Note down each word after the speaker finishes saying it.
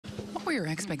were your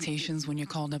expectations when you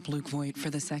called up Luke Voigt for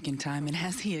the second time, and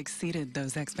has he exceeded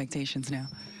those expectations now?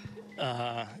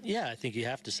 Yeah, I think you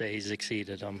have to say he's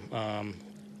exceeded them.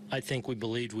 I think we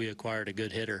believed we acquired a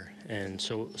good hitter, and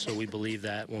so we believed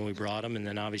that when we brought him, and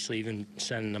then obviously even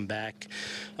sending him back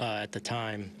at the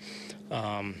time.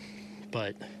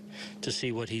 But to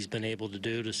see what he's been able to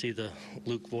do, to see the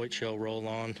Luke Voigt show roll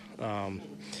on,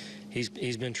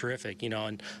 he's been terrific,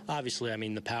 and obviously, I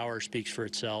mean, the power speaks for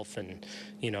itself, and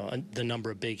the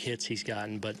number of big hits he's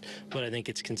gotten, but I think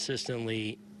it's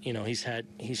consistently,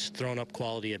 he's thrown up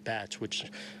quality at bats, which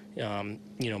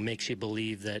makes you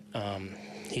believe that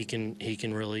he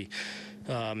can really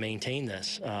maintain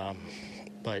this.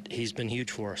 But he's been huge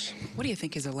for us. What do you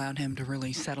think has allowed him to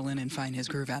really settle in and find his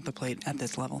groove at the plate at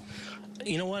this level?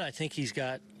 You know what? I think he's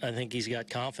got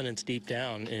confidence deep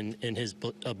down in his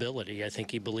ability. I think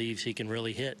he believes he can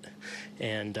really hit,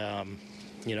 and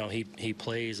he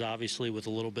plays obviously with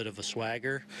a little bit of a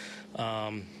swagger.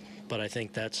 But I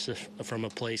think that's from a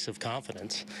place of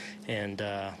confidence. And,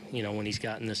 when he's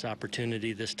gotten this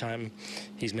opportunity this time,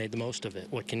 he's made the most of it.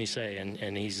 What can you say?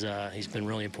 And he's been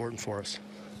really important for us.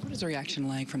 What is the reaction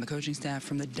like from the coaching staff,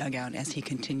 from the dugout, as he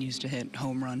continues to hit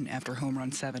home run after home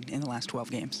run 7 in the last 12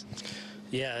 games?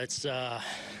 Yeah, it's,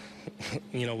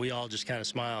 we all just kind of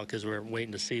smile because we're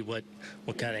waiting to see what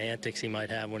kind of antics he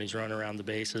might have when he's running around the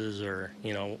bases, or,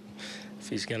 if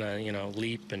he's going to,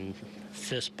 leap and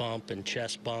fist bump and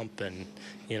chest bump and,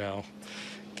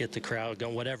 get the crowd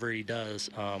going. Whatever he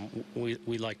does,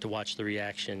 we like to watch the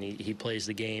reaction. He plays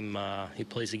the game. He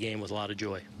plays the game with a lot of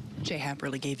joy. Jay Happ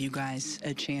really gave you guys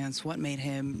a chance. What made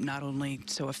him not only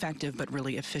so effective but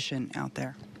really efficient out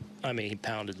there? I mean, he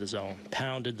pounded the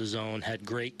zone, had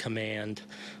great command.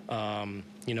 The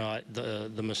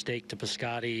mistake to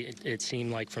Piscotty, it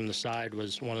seemed like from the side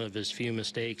was one of his few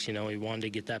mistakes. He wanted to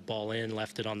get that ball in,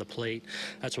 left it on the plate.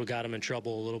 That's what got him in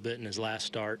trouble a little bit in his last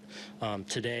start.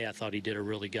 Today, I thought he did a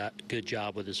really good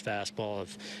job with his fastball,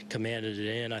 of commanded it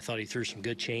in. I thought he threw some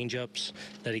good changeups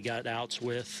that he got outs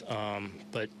with,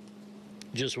 but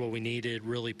just what we needed,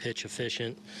 really pitch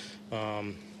efficient,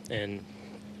 and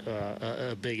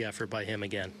a big effort by him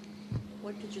again.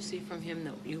 What did you see from him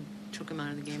that you took him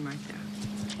out of the game right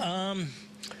there?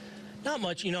 Not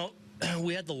much.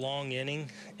 We had the long inning,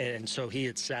 and so he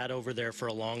had sat over there for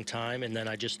a long time, and then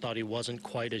I just thought he wasn't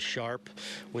quite as sharp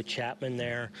with Chapman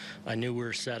there. I knew we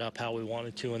were set up how we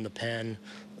wanted to in the pen.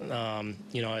 I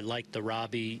liked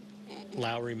the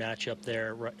Lowry matchup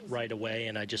there right away,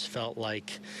 and I just felt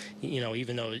like,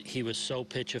 even though he was so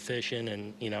pitch efficient,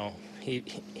 and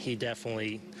he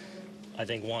definitely, I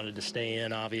think, wanted to stay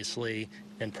in, obviously,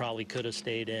 and probably could have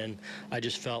stayed in. I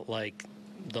just felt like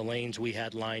the lanes we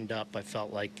had lined up, I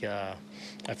felt like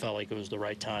it was the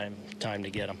right time to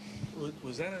get him.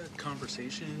 Was that a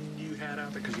conversation you had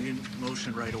out there? Because you didn't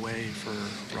motion right away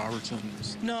for Robertson?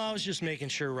 No, I was just making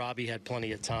sure Robbie had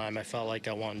plenty of time. I felt like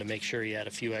I wanted to make sure he had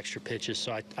a few extra pitches,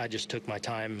 so I just took my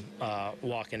time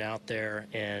walking out there,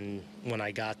 and when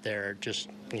I got there, just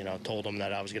told him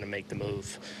that I was going to make the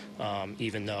move,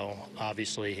 even though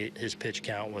obviously his pitch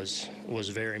count was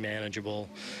very manageable.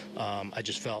 I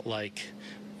just felt like,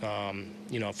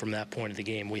 from that point of the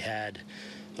game, we had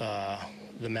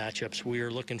the matchups we were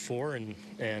looking for,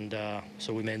 and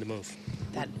so we made the move.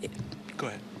 Go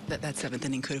ahead. That seventh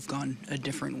inning could have gone a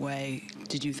different way.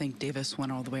 Did you think Davis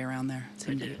went all the way around there?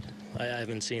 I did. I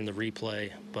haven't seen the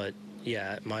replay, but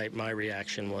yeah, my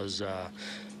reaction was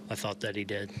I thought that he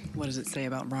did. What does it say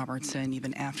about Robertson,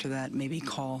 even after that maybe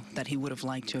call that he would have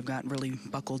liked to have gotten really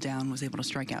buckled down, was able to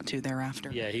strike out too thereafter?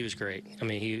 Yeah, he was great. I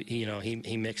mean,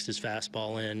 he mixed his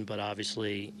fastball in, but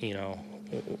obviously,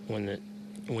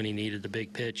 when he needed the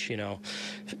big pitch,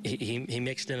 he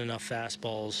mixed in enough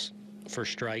fastballs for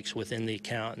strikes within the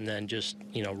account, and then just,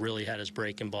 really had his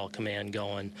breaking ball command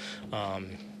going,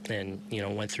 and,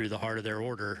 went through the heart of their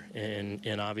order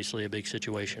in obviously a big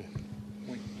situation.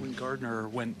 When Gardner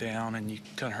went down and you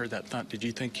kind of heard that thump, did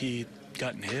you think he'd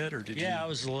gotten hit, or did you? Yeah, I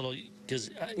was a little, because,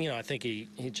 I think he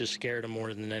just scared him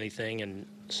more than anything, and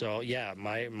so, yeah,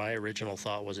 my original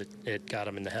thought was it got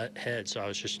him in the head, so I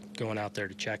was just going out there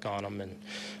to check on him, and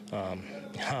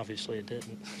obviously it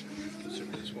didn't. Is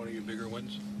this one of your bigger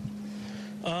wins?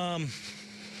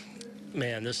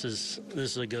 Man, this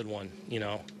is a good one,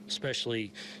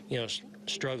 especially,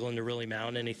 struggling to really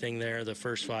mount anything there the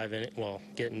first 5 innings,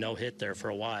 getting no hit there for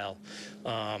a while.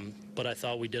 But I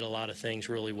thought we did a lot of things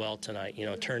really well tonight.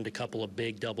 Turned a couple of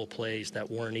big double plays that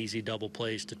weren't easy double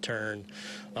plays to turn.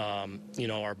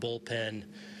 Our bullpen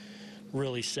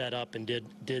really set up and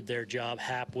did their job.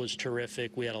 Happ was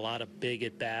terrific. We had a lot of big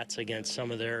at-bats against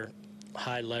some of their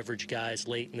high leverage guys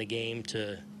late in the game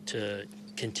to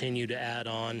continue to add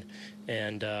on,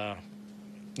 and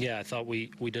yeah, I thought we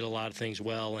did a lot of things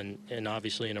well, and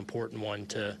obviously an important one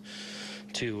to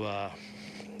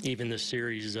even this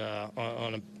series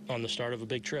on the start of a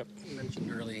big trip. You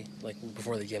mentioned early, like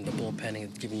before the game, the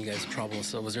bullpenning giving you guys trouble.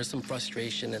 So was there some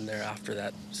frustration in there after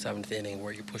that 7th inning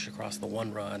where you push across the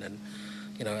 1 run and,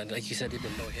 you know, and like you said, you've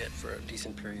been no hit for a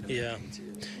decent period of Yeah. time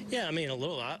too. Yeah, I mean, a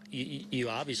little. You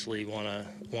obviously want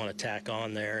to tack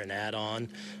on there and add on,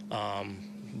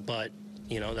 but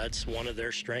you know that's one of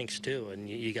their strengths too. And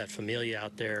you got Familia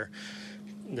out there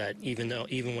that even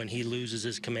when he loses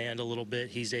his command a little bit,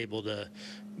 he's able to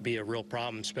be a real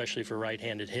problem, especially for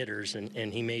right-handed hitters.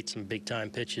 And he made some big-time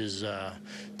pitches,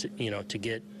 to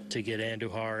get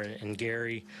Andujar and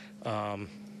Gary.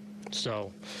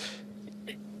 So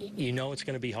you know it's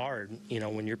going to be hard, you know,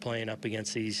 when you're playing up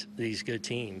against these good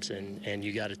teams, and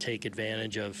you got to take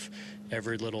advantage of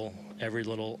every little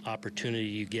opportunity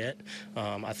you get.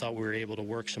 I thought we were able to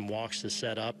work some walks to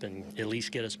set up and at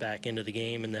least get us back into the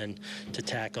game, and then to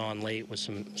tack on late with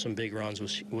some big runs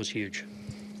was huge.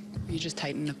 You just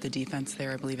tightened up the defense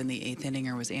there, I believe, in the 8th inning,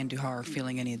 or was Andujar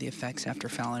feeling any of the effects after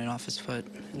fouling it off his foot?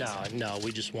 No,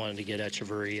 we just wanted to get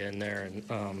Echeverria in there,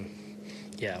 and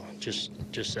yeah, just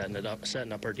setting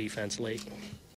up our defense late.